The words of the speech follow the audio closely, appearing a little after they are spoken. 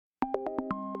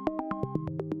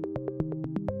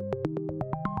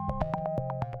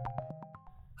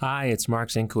Hi, it's Mark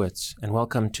Zinkowitz, and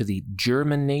welcome to the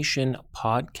Germination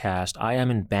Podcast. I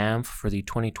am in Banff for the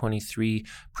 2023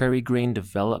 Prairie Grain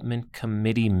Development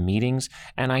Committee meetings,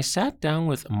 and I sat down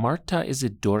with Marta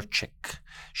Izidorczyk.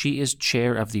 She is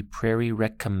chair of the Prairie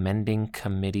Recommending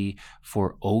Committee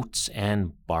for Oats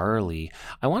and Barley.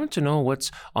 I wanted to know what's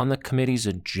on the committee's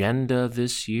agenda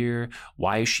this year,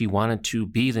 why she wanted to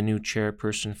be the new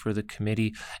chairperson for the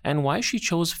committee, and why she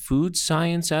chose food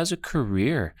science as a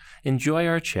career. Enjoy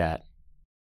our chat.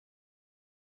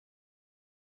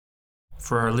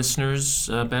 For our listeners'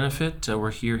 benefit,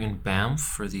 we're here in Banff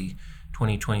for the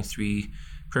 2023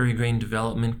 Prairie Grain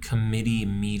Development Committee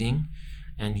meeting,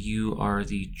 and you are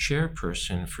the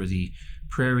chairperson for the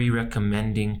Prairie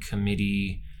Recommending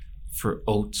Committee for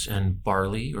Oats and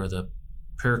Barley, or the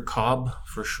PRCOB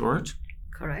for short.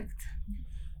 Correct.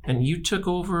 And you took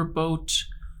over about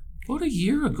a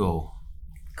year ago.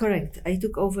 Correct. I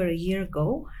took over a year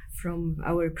ago from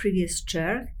our previous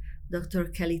chair, Dr.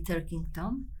 Kelly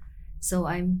Turkington. So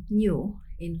I'm new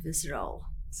in this role.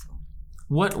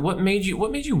 What made you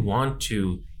want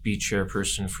to be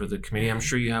chairperson for the committee? I'm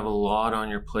sure you have a lot on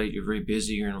your plate. You're very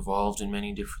busy. You're involved in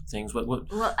many different things. What?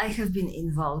 Well, I have been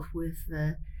involved with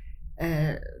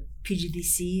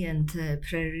PGDC and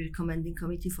Prairie Recommending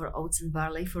Committee for Oats and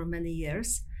Barley for many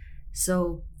years.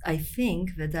 So I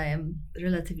think that I am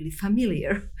relatively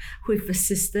familiar with the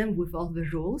system, with all the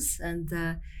rules, and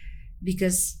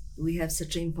because we have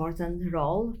such an important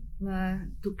role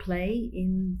to play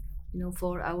in,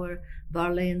 for our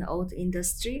barley and oat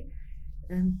industry.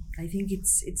 I think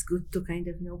it's good to kind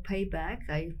of pay back.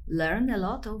 I learned a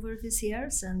lot over these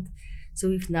years, and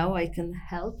so if now I can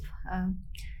help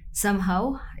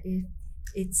somehow,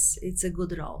 it's a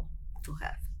good role to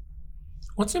have.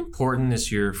 What's important this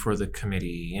year for the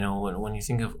committee? When you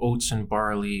think of oats and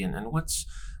barley, and what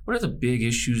are the big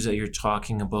issues that you're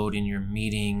talking about in your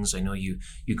meetings? I know you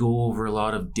go over a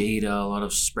lot of data, a lot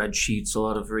of spreadsheets, a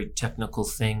lot of very technical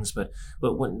things, but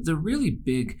when the really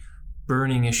big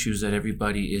burning issues that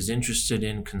everybody is interested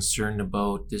in, concerned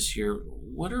about this year,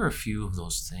 what are a few of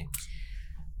those things?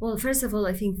 Well, first of all,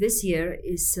 I think this year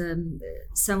is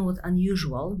somewhat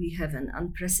unusual. We have an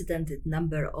unprecedented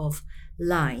number of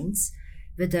lines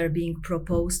that are being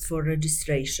proposed for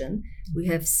registration. We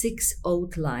have 6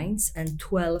 oat lines and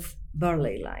 12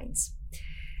 barley lines.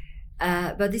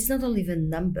 But it's not only the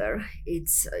number,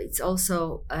 it's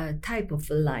also a type of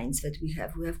the lines that we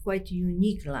have. We have quite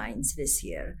unique lines this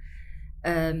year.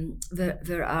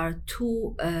 There are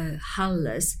 2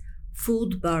 hull-less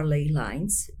food barley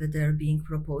lines that are being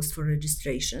proposed for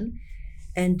registration,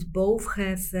 and both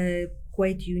have a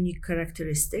quite unique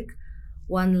characteristic.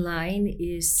 One line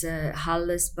is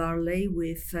hull-less barley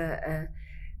with a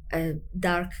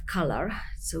dark color,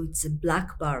 so it's a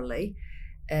black barley.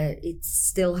 It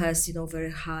still has,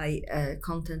 very high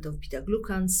content of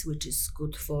beta-glucans, which is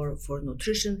good for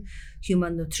nutrition,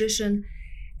 human nutrition,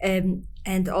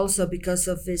 and also because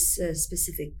of this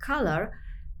specific color,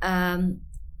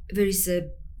 there is a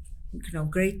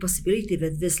great possibility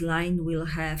that this line will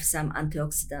have some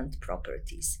antioxidant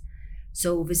properties.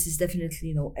 So this is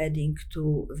definitely, adding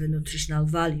to the nutritional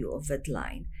value of that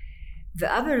line.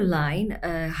 The other line,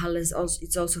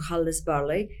 it's also hull-less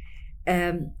barley.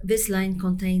 This line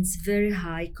contains very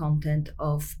high content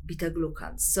of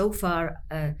beta-glucans. So far,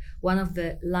 one of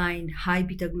the high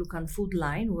beta-glucan food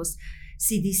line was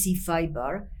CDC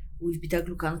fiber with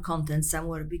beta-glucan content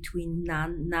somewhere between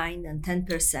 9 and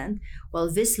 10%. Well,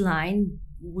 this line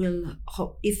will,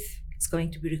 if it's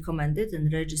going to be recommended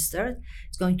and registered,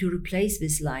 it's going to replace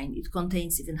this line. It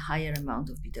contains even higher amount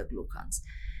of beta-glucans.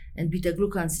 And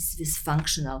beta-glucans is this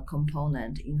functional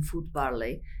component in food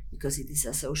barley because it is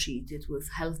associated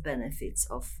with health benefits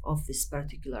of this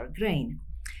particular grain.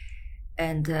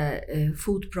 And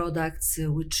food products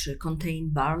which contain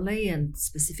barley and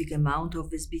specific amount of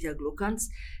these beta-glucans,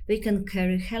 they can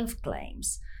carry health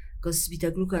claims because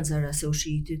beta-glucans are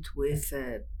associated with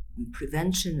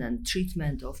prevention and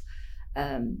treatment of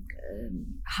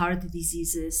heart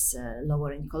diseases,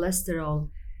 lowering cholesterol,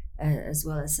 as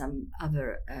well as some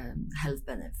other health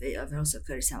benefits. They also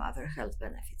carry some other health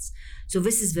benefits. So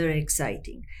this is very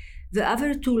exciting. The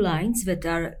other 2 lines that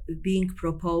are being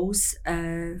proposed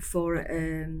for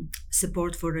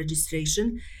support for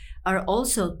registration are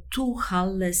also 2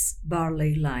 hull-less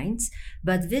barley lines,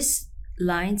 but these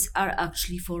lines are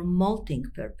actually for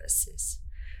malting purposes.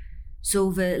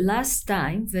 So the last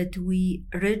time that we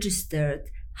registered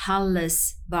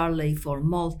hull-less barley for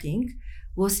malting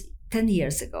was 10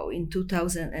 years ago, in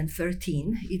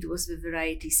 2013. It was the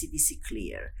variety CDC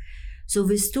Clear. So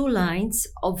these 2 lines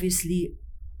obviously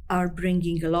are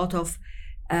bringing a lot of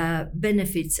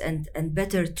benefits and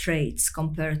better traits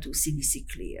compared to CDC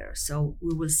clear. So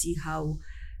we will see how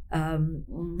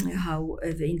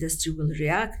the industry will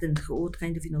react and what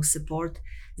kind of support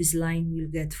this line will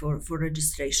get for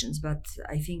registrations. But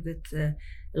I think that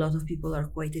a lot of people are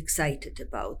quite excited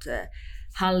about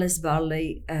hull-less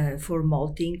barley for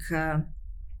malting.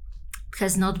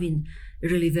 Has not been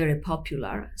really very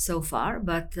popular so far,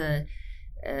 but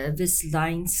these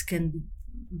lines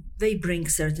they bring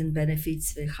certain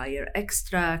benefits, the higher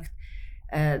extract.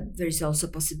 There is also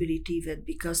possibility that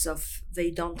because of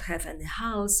they don't have any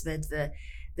hulls, that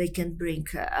they can bring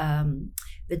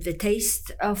that the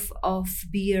taste of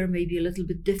beer may be a little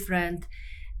bit different.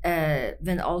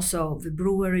 Then also the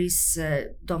breweries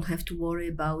don't have to worry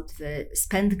about the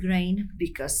spent grain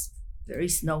because there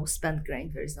is no spent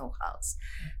grain, there is no hulls.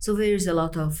 So there is a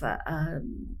lot of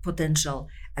potential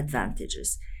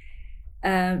advantages.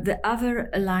 The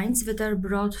other lines that are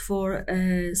brought for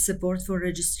support for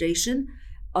registration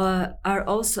are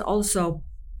also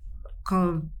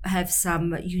have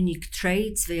some unique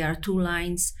traits. There are two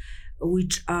lines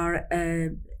which are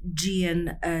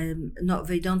GN,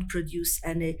 they don't produce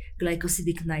any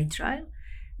glycosidic nitrile.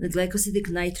 The glycosidic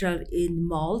nitrile in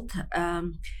malt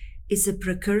is a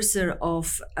precursor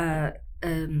of a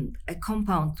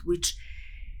compound which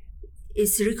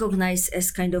is recognized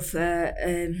as kind of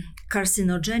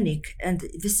carcinogenic, and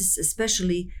this is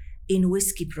especially in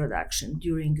whiskey production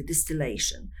during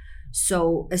distillation.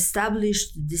 So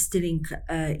established distilling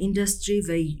industry,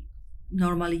 they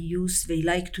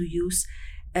like to use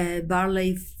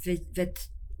barley that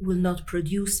will not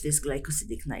produce this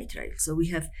glycosidic nitrile. So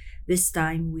this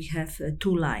time we have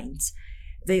two lines.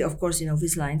 They, of course,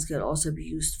 these lines can also be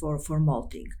used for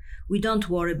malting. We don't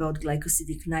worry about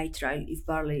glycosidic nitrile if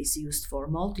barley is used for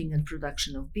malting and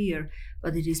production of beer,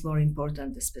 but it is more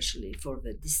important, especially for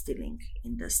the distilling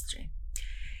industry.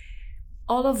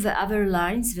 All of the other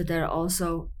lines that are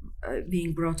also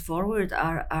being brought forward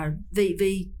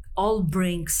they all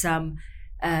bring some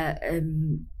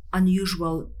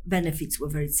unusual benefits,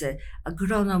 whether it's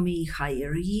agronomy,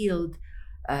 higher yield,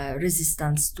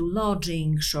 resistance to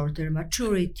lodging, shorter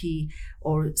maturity,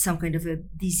 or some kind of a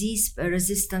disease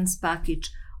resistance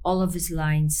package. All of these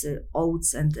lines,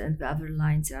 oats and the other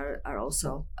lines are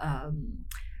also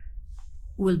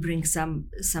will bring some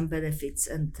benefits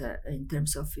and in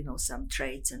terms of some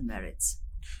traits and merits.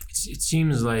 It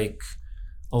seems like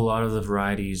a lot of the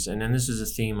varieties, and this is a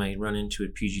theme I run into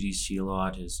at PGDC a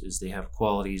lot, is they have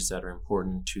qualities that are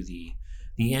important to the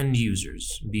end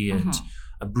users, be it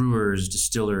brewers,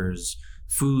 distillers,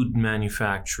 food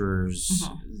manufacturers.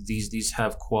 These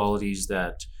have qualities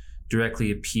that directly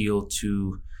appeal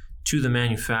to the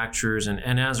manufacturers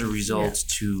and as a result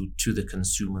to the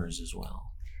consumers as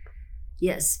well.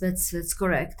 Yes, that's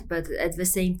correct. But at the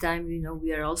same time,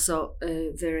 we are also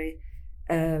very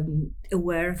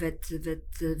aware that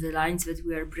the lines that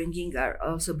we are bringing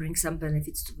also bring some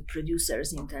benefits to the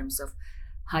producers in terms of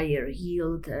higher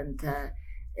yield, and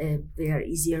they are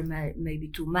easier maybe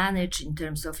to manage in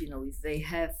terms of if they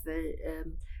have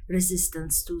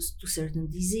resistance to certain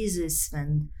diseases,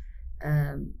 then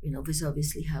this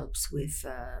obviously helps with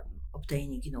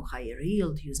obtaining higher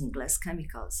yield, using less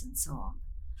chemicals and so on.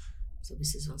 So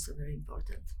this is also very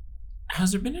important.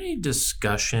 Has there been any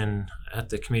discussion at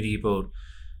the committee about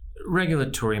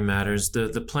regulatory matters?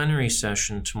 The plenary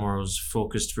session tomorrow is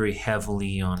focused very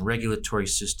heavily on regulatory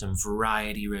system,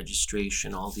 variety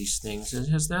registration, all these things.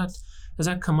 Has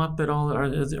that come up at all?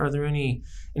 Are there any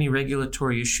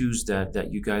regulatory issues that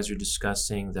you guys are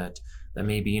discussing that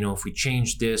maybe if we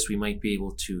change this, we might be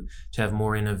able to have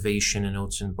more innovation in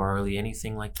oats and barley,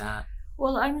 anything like that?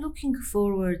 Well, I'm looking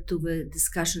forward to the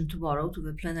discussion tomorrow, to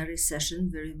the plenary session,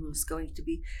 where it was going to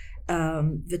be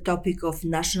the topic of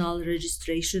national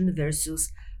registration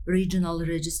versus regional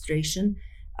registration.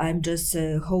 I'm just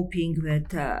hoping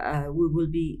that we will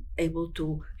be able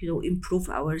to, improve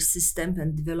our system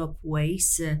and develop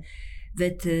ways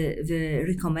that the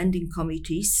recommending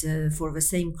committees for the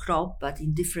same crop but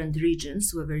in different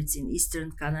regions, whether it's in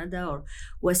Eastern Canada or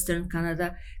Western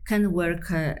Canada, can work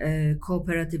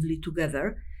cooperatively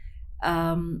together.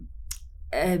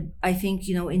 I think,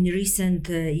 in recent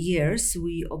years,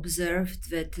 we observed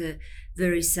that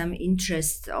there is some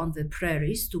interest on the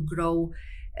prairies to grow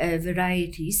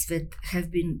varieties that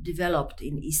have been developed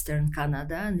in Eastern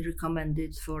Canada and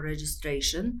recommended for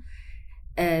registration.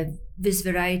 This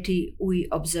variety, we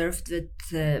observed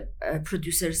that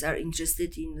producers are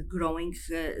interested in growing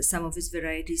some of these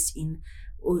varieties in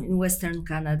Western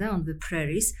Canada on the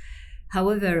prairies.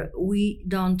 However, we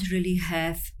don't really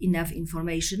have enough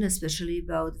information, especially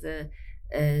about the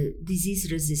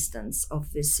disease resistance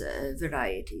of these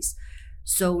varieties.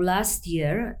 So last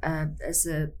year, as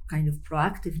a kind of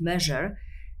proactive measure,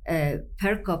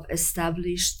 PERCOP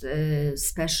established a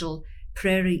special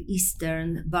Prairie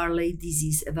Eastern Barley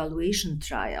Disease Evaluation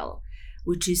Trial,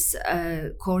 which is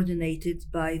coordinated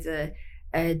by the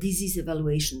disease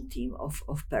evaluation team of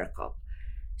PERCOP.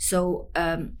 So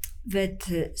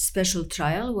that special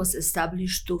trial was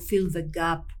established to fill the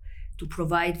gap, to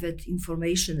provide that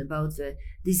information about the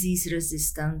disease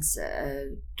resistance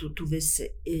to these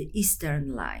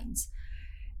eastern lines.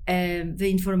 The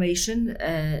information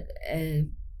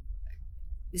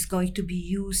is going to be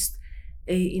used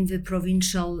in the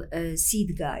provincial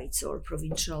seed guides or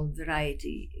provincial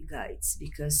variety guides,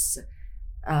 because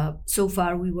so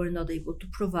far we were not able to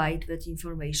provide that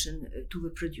information to the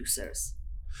producers.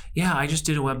 Yeah, I just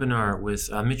did a webinar with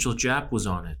Mitchell Japp was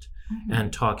on it,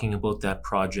 and talking about that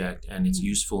project and its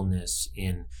usefulness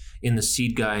in the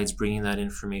seed guides, bringing that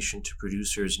information to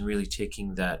producers and really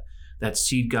taking that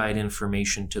seed guide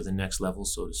information to the next level,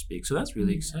 so to speak. So that's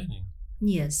really exciting.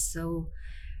 Yes, so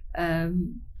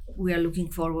we are looking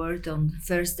forward on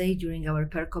Thursday during our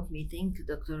PERCOP meeting.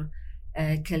 Dr.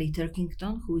 Kelly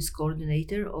Turkington, who is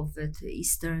coordinator of that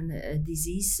Eastern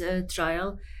disease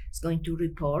trial, is going to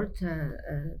report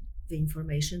the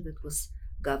information that was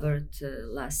gathered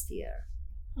last year.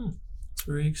 It's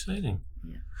very exciting.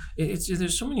 Yeah.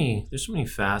 There's so many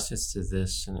facets to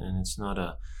this, and it's not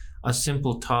a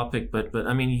simple topic. But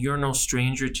I mean, you're no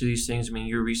stranger to these things. I mean,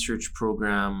 your research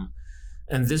program,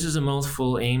 and this is a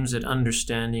mouthful, aims at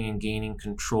understanding and gaining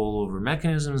control over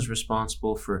mechanisms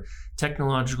responsible for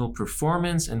technological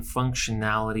performance and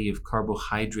functionality of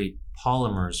carbohydrate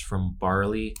polymers from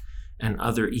barley and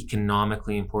other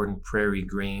economically important prairie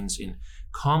grains in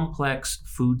complex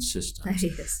food systems.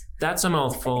 Yes. That's a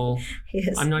mouthful.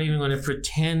 Yes. I'm not even going to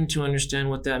pretend to understand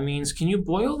what that means. Can you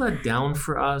boil that down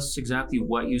for us, exactly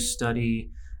what you study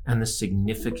and the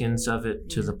significance of it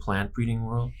to the plant breeding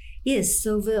world? Yes,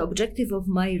 so the objective of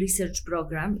my research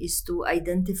program is to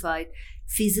identify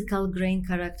physical grain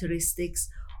characteristics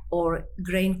or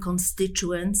grain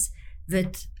constituents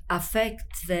that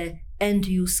affect the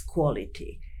end-use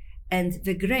quality. And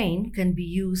the grain can be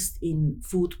used in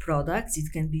food products,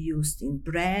 it can be used in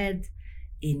bread,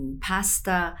 in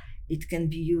pasta, it can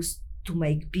be used to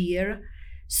make beer.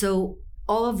 So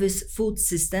all of these food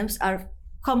systems are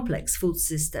complex food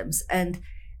systems, and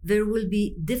there will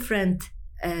be different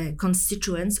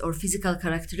constituents or physical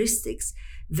characteristics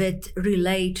that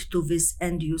relate to this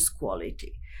end-use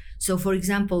quality. So for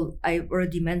example, I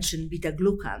already mentioned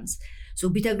beta-glucans. So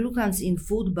beta-glucans in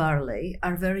food barley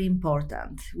are very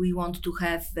important. We want to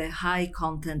have the high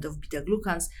content of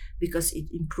beta-glucans because it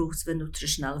improves the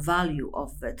nutritional value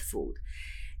of that food.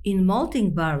 In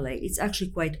malting barley, it's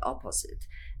actually quite opposite.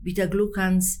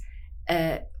 Beta-glucans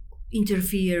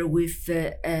interfere with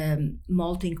the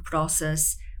malting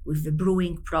process, with the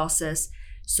brewing process.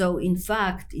 So in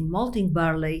fact, in malting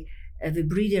barley, the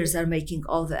breeders are making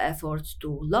all the effort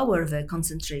to lower the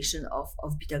concentration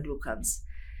of beta-glucans.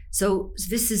 So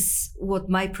this is what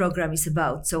my program is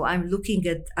about. So I'm looking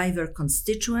at either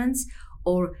constituents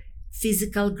or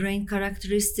physical grain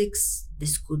characteristics.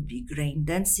 This could be grain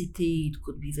density, it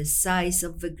could be the size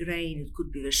of the grain, it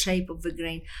could be the shape of the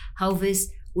grain, how this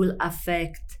will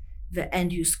affect the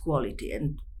end-use quality.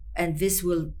 And this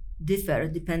will differ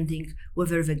depending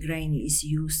whether the grain is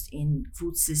used in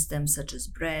food systems such as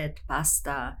bread,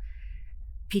 pasta,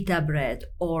 pita bread,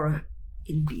 or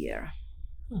in beer.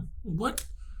 What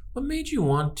made you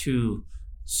want to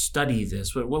study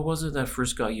this? What was it that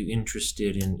first got you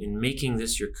interested in making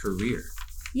this your career?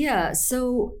 Yeah,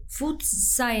 so food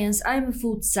science, I'm a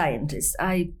food scientist.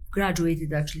 I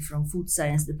graduated actually from food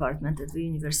science department at the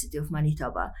University of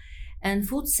Manitoba. And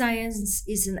food science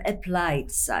is an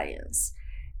applied science.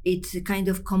 It kind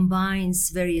of combines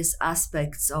various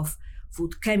aspects of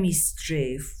food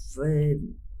chemistry,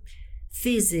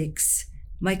 physics,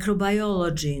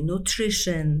 microbiology,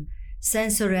 nutrition,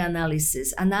 sensory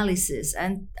analysis,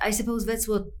 and I suppose that's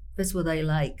what I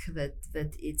like. That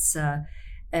it's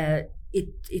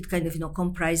it kind of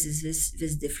comprises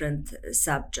this different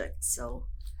subjects. So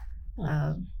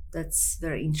that's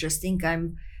very interesting.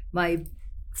 My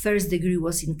first degree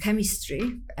was in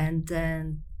chemistry, and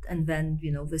then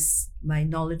my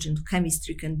knowledge in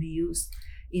chemistry can be used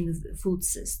in the food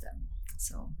system.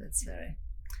 So that's very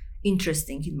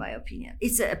interesting in my opinion.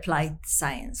 It's an applied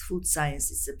science. Food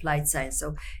science is applied science,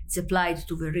 so it's applied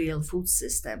to the real food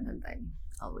system, and I'm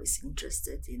always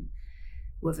interested in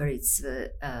whether it's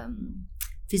the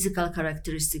physical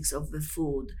characteristics of the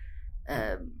food,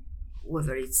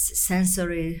 whether it's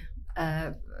sensory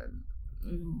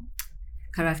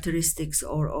characteristics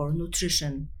or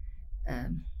nutrition,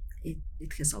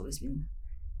 it has always been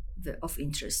of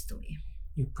interest to me.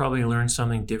 You probably learn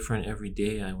something different every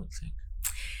day, I would think.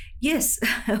 Yes,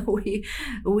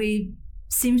 we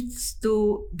seem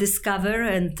to discover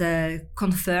and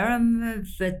confirm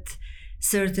that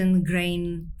certain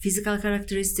grain physical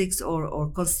characteristics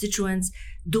or constituents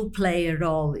do play a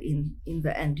role in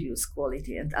the end-use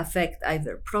quality and affect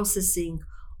either processing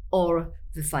or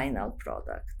the final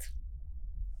product.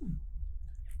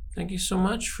 Thank you so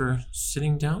much for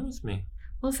sitting down with me.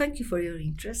 Well, thank you for your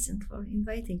interest and for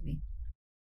inviting me.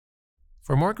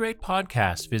 For more great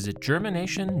podcasts, visit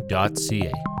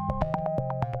germination.ca.